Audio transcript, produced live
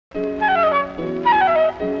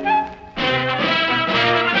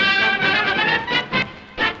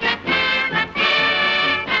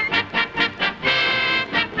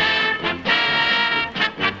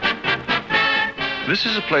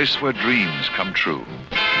place where dreams come true.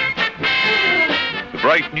 The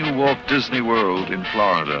bright new Walt Disney World in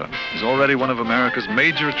Florida is already one of America's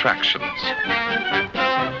major attractions.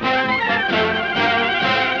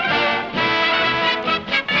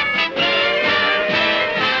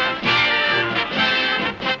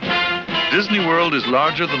 Disney World is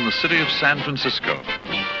larger than the city of San Francisco.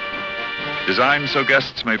 Designed so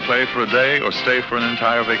guests may play for a day or stay for an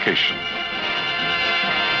entire vacation.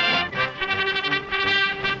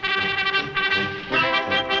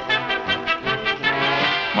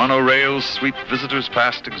 Monorails sweep visitors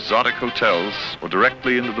past exotic hotels or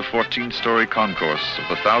directly into the 14-story concourse of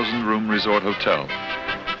the 1,000-room resort hotel.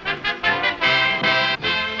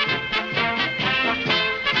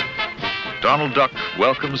 Donald Duck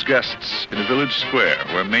welcomes guests in a village square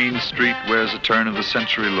where Main Street wears a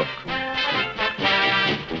turn-of-the-century look.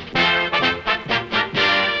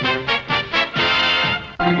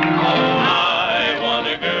 I want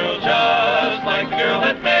a girl just like the girl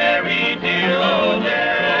that married dear old Dad.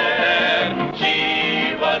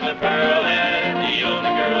 She was a pearl and the only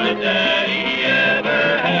girl that Daddy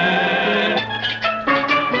ever had.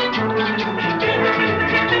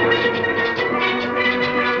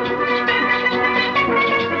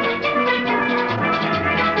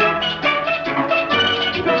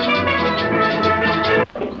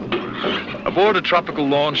 Aboard a tropical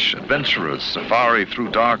launch, adventurers safari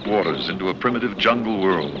through dark waters into a primitive jungle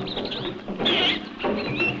world.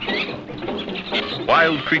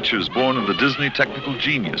 Wild creatures born of the Disney technical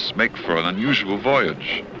genius make for an unusual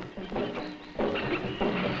voyage.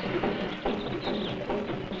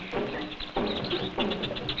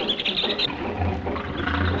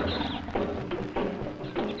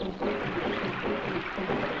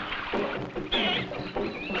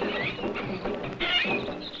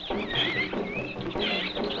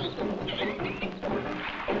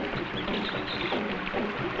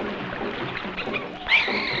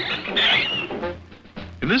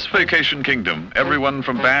 In this vacation kingdom, everyone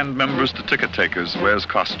from band members to ticket takers wears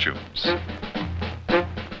costumes.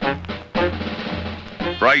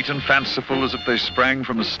 Bright and fanciful as if they sprang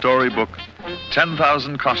from a storybook,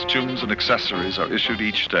 10,000 costumes and accessories are issued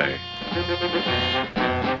each day.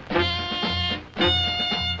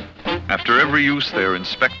 After every use, they are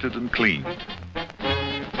inspected and cleaned.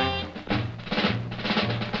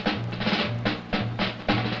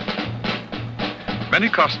 Many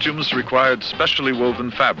costumes required specially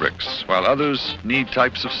woven fabrics, while others need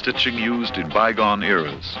types of stitching used in bygone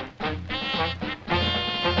eras.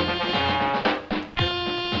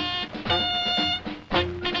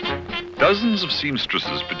 Dozens of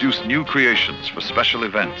seamstresses produce new creations for special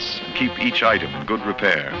events and keep each item in good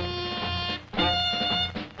repair.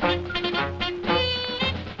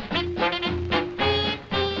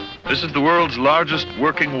 This is the world's largest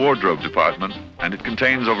working wardrobe department, and it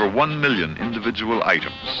contains over 1 million individual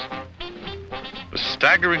items. The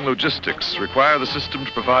staggering logistics require the system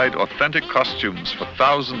to provide authentic costumes for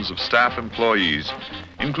thousands of staff employees,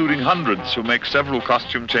 including hundreds who make several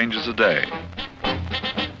costume changes a day.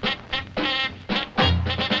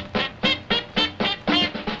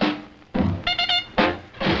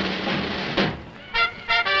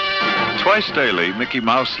 Twice daily, Mickey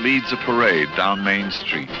Mouse leads a parade down Main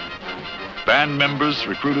Street. Band members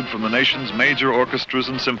recruited from the nation's major orchestras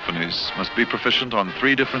and symphonies must be proficient on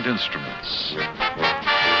 3 different instruments.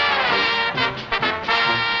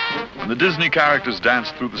 When the Disney characters dance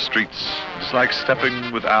through the streets, it's like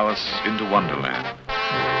stepping with Alice into Wonderland.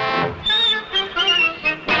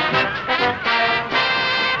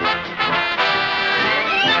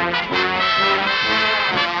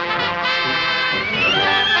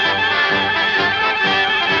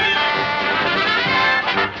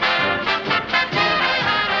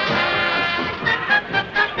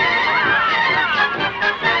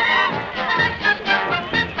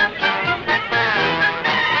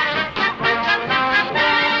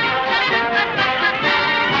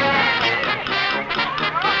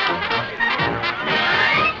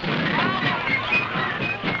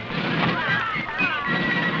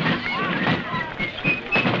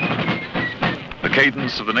 The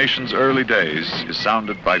cadence of the nation's early days is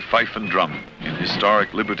sounded by fife and drum in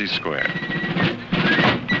historic Liberty Square.